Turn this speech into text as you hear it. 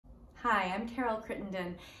Hi, I'm Crittenden,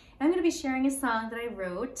 and I'm going to be sharing a song that I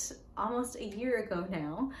wrote almost a year ago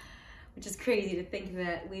now, which is crazy to think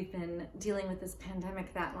that we've been dealing with this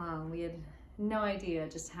pandemic that long. We had no idea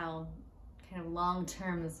just how kind of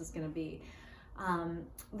long-term this is going to be.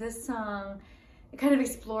 This song, it kind of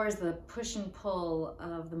explores the push and pull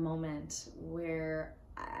of the moment, where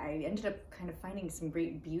I ended up kind of finding some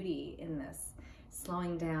great beauty in this,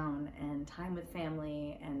 slowing down and time with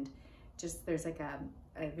family, and just there's like a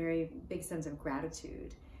very big sense of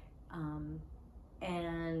gratitude.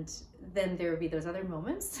 And then there would be those other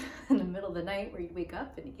moments in the middle of the night where you wake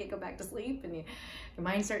up and you can't go back to sleep, and your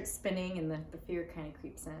mind starts spinning and the fear kind of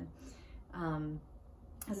creeps in.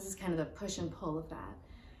 This is kind of the push and pull of that.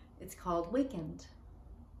 It's called Wakened.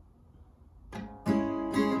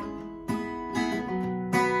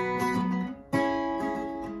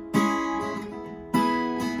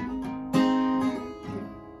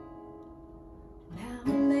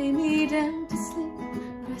 Down to sleep,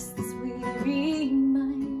 rest this weary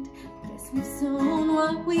mind. Guess we've sown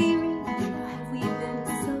what we reap, or have we been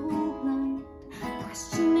so blind?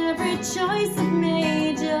 Question every choice I've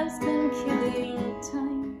made, just been killing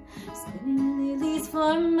time. Spinning lilies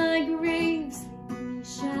for my grave, sleeping we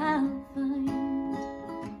shall find.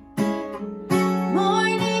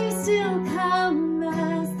 Mornings still come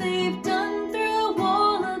as they've done through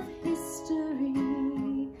all of history,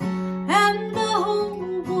 and the whole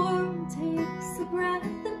takes a breath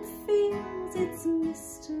and feels its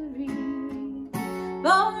mystery.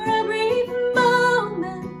 For a brief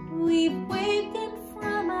moment we've wakened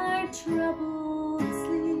from our troubled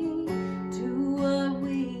sleep to what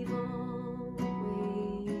we've always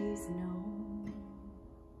known.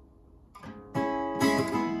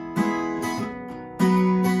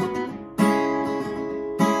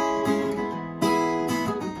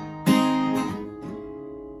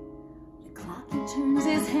 The clock, he turns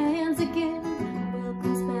his hands again,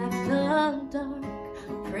 welcomes back the dark.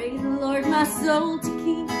 Pray the Lord my soul to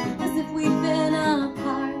keep, as if we've been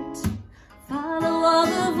apart. Follow all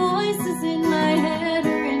the voices in my head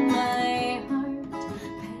or in my heart.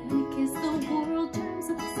 Panic as the world turns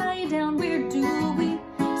upside down.